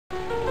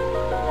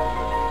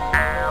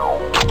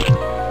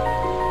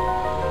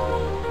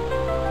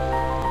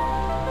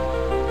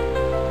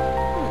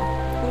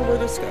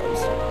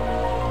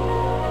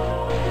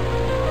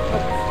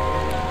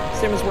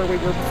Same as where we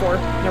were before.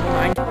 Never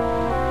mind.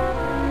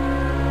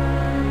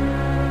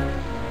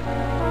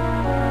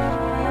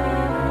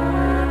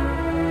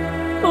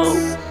 Oh,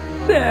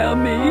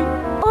 Sammy.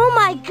 Oh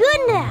my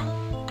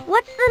goodness!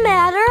 What's the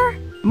matter?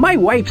 My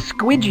wife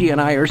Squidgy and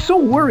I are so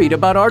worried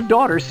about our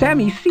daughter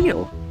Sammy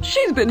Seal.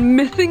 She's been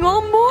missing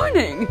all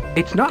morning.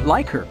 It's not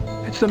like her.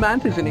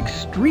 Samantha's an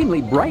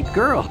extremely bright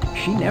girl.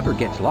 She never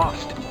gets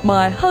lost.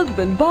 My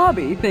husband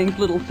Bobby thinks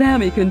little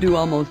Sammy can do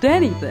almost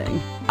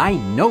anything. I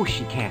know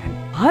she can.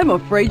 I'm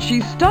afraid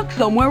she's stuck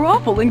somewhere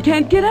awful and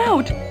can't get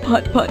out.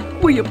 Putt Putt,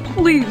 will you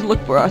please look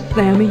for us,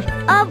 Sammy?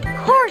 Of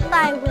course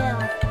I will.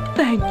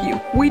 Thank you.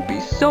 We'd be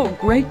so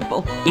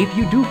grateful. If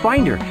you do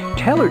find her,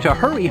 tell her to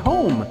hurry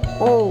home.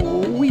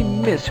 Oh, we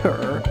miss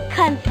her.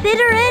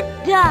 Consider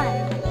it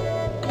done.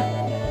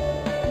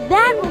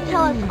 That will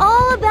tell us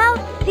all about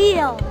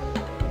seals.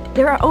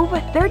 There are over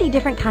 30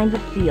 different kinds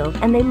of seals,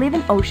 and they live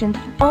in oceans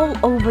all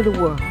over the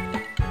world.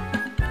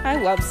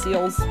 I love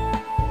seals.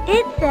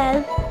 It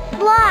says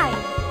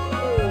slide.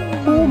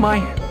 Oh my,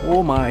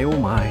 oh my, oh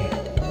my.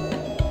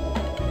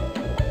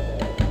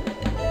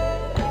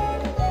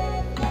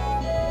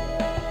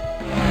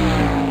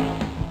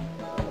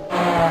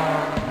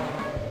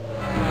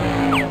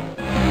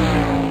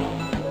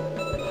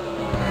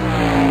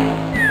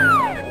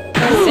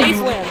 Safe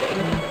landing.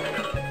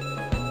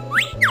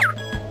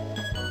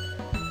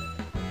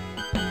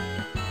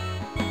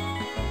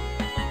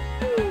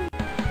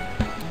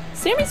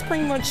 Sammy's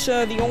pretty much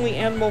the only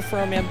animal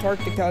from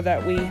Antarctica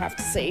that we have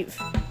to save.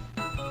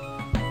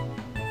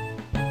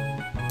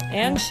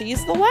 And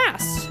she's the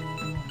last.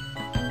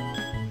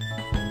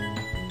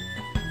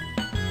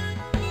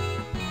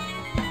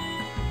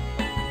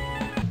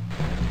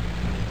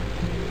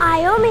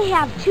 I only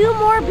have 2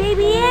 more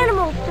baby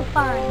animals to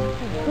find.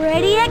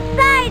 Pretty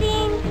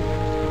exciting.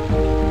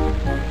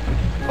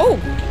 Oh,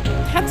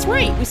 that's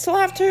right. We still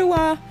have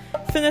to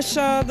finish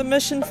the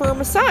mission for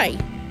Masai.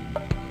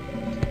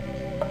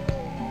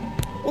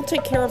 We'll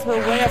take care of her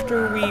right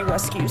after we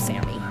rescue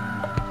Sammy.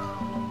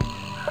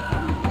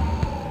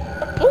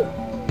 Oh!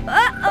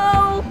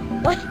 Uh-oh!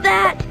 What's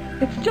that?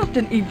 It's just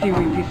an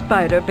itsy-weetsy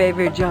spider,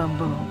 baby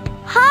Jumbo.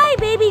 Hi,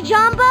 baby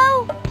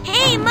Jumbo!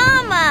 Hey,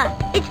 Mama!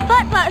 It's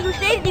Putt Putt who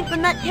saved me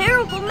from that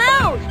terrible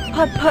mouse!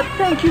 Putt Putt,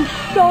 thank you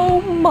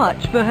so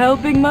much for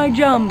helping my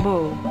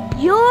Jumbo.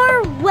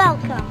 You're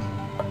welcome.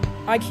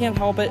 I can't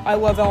help it. I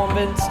love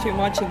elephants too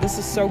much, and this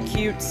is so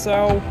cute,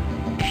 so...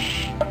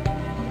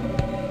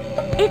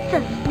 It's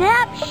a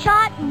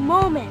snapshot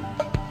moment.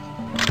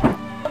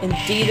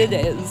 Indeed it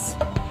is.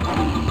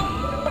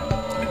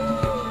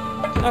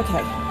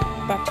 Okay,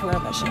 back to our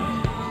mission.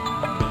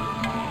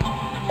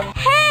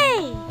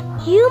 Hey!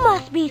 You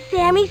must be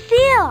Sammy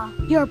Seal.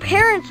 Your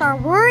parents are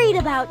worried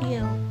about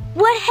you.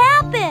 What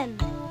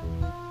happened?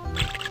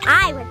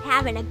 I was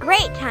having a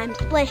great time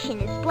splishing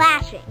and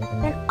splashing.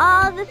 Then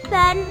all of a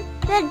sudden,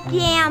 the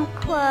dam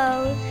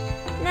closed.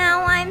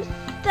 Now I'm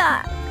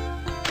stuck.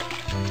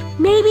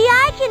 Maybe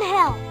I can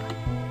help.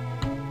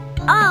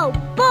 Oh,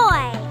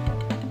 boy.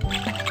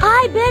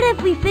 I bet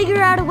if we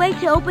figure out a way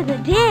to open the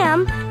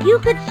dam, you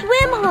could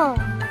swim home.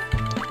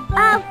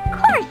 Of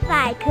course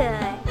I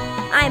could.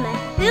 I'm a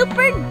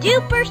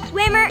super-duper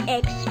swimmer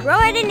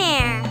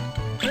extraordinaire.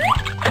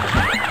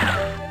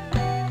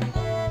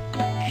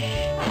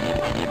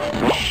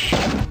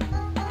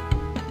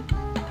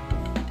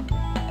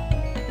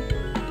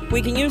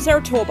 We can use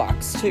our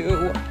toolbox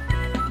to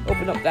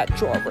open up that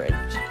drawbridge.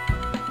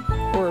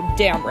 Or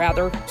dam,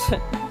 rather.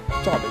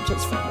 Drawbridge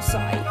is from the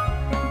side.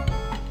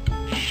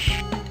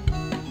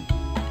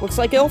 Looks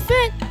like it'll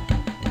fit.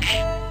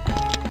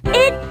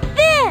 It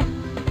fits!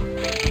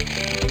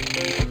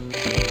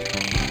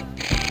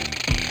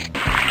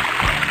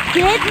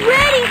 Get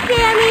ready,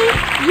 Sammy!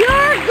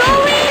 You're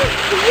going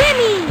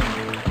swimming!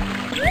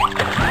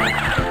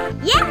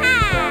 Yeah!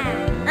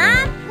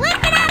 I'm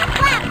flipping and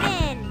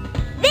flapping!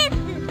 This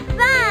is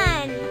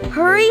fun!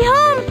 Hurry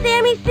home,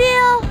 Sammy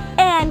Seal!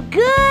 And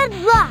good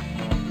luck!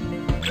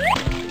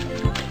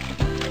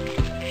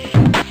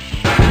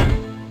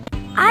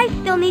 I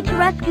still need to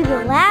rescue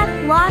the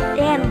last lost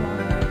animal.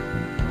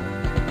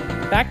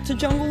 Back to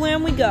Jungle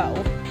Land we go.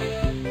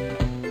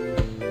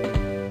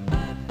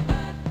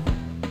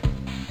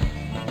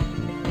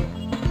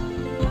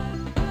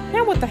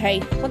 Now what the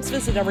hey, let's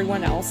visit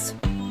everyone else.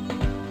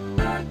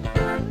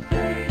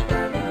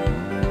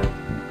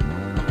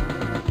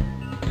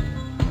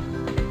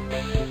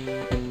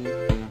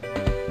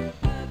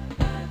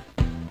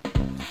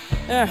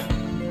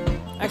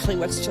 Actually,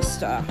 let's just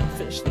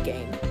finish the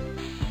game.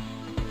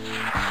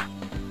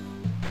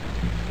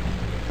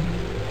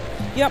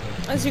 Yep,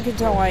 as you can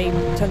tell, I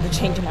tend to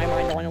change my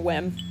mind on a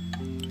whim.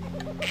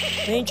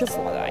 Major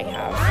flaw that I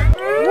have.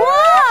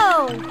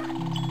 Whoa!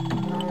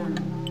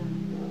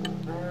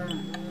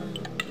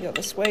 Go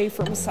this way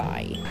for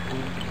Masai.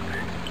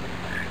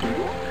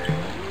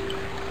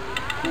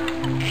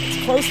 Let's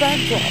close that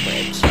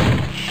drawbridge.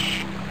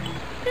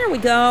 There we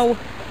go.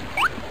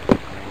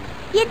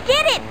 You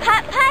did it,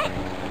 Putt Putt!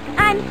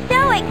 I'm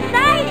so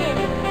excited!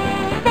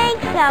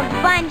 Thanks a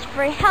bunch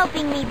for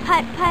helping me,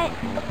 Putt Putt.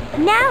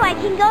 Now I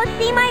can go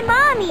see my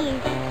mommy.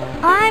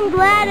 I'm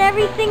glad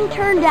everything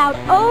turned out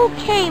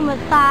okay,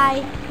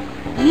 Masai.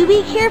 You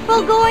be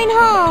careful going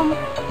home.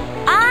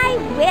 I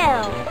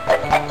will.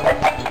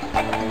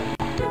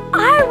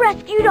 I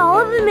rescued all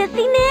of the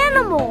missing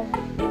animals.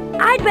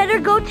 I'd better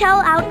go tell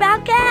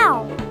Outback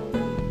Al.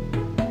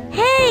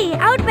 Hey,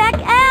 Outback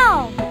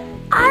Al!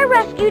 I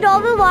rescued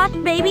all the lost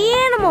baby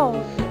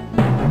animals.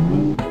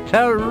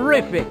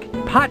 Terrific!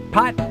 Putt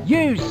Putt,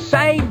 you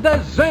saved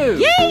the zoo!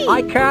 Yay!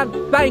 I can't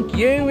thank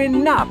you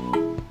enough.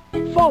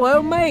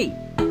 Follow me.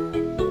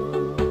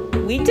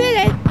 We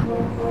did it.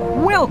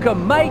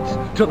 Welcome, mates,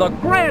 to the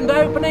grand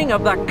opening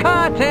of the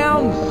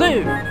Cartown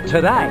Zoo.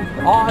 Today,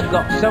 I've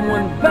got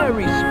someone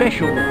very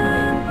special with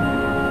me.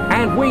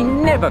 And we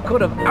never could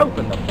have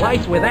opened the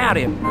place without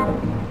him.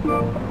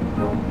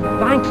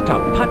 Thanks to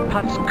Putt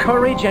Putt's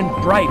courage and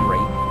bravery,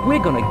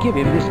 we're going to give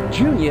him this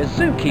Junior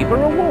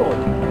Zookeeper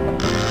Award.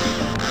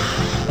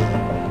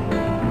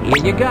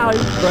 Here you go,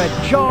 for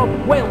a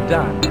job well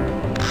done.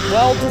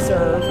 Well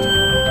deserved.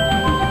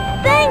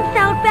 Thanks,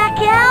 Outback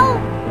Al.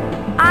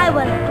 I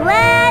was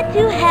glad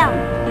to help.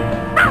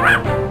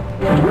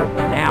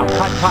 Now,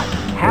 Putt Putt,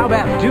 how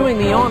about doing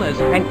the honors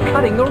and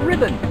cutting the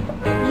ribbon?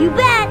 You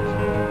bet.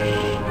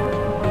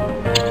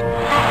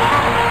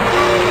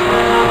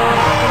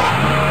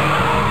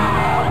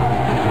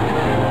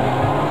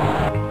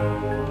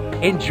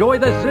 Enjoy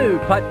the zoo,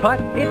 Putt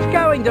Putt. It's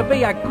going to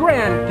be a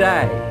grand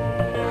day.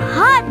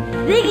 Hot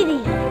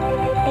ziggity.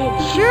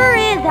 It sure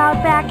is,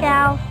 Outback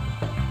Al.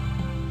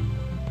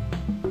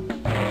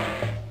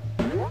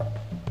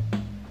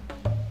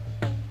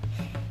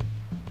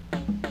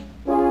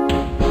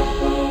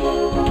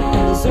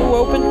 The zoo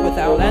opened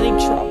without any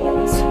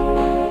troubles.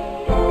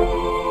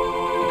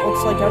 It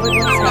looks like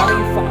everyone's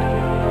having fun.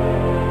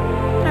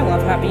 I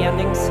love happy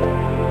endings.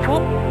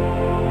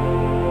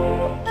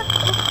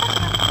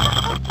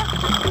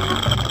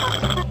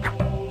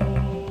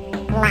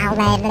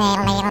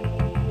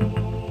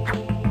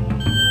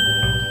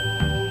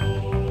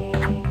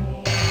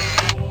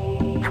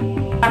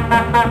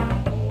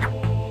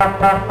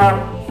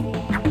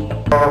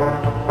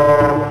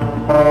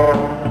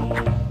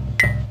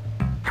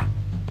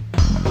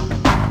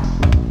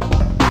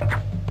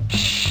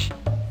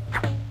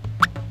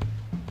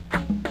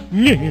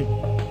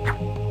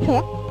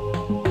 Well,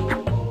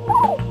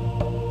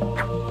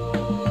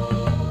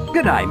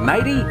 G'day,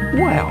 matey.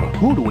 Well,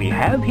 who do we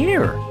have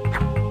here?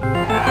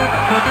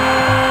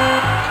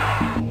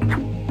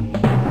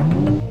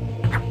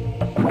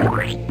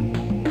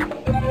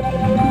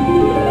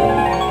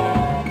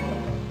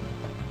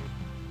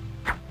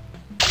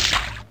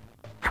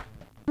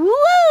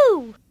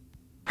 Woo!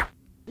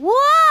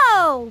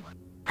 Whoa!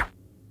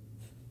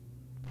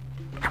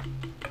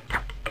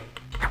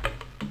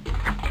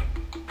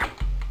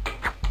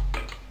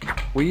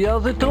 We are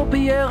the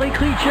topiary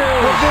creatures.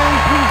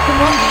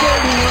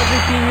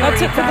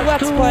 that's it for the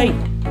Let's Play.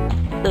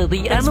 The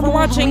Thanks for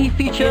watching. If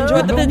you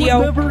enjoyed the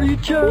video, never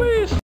eat you.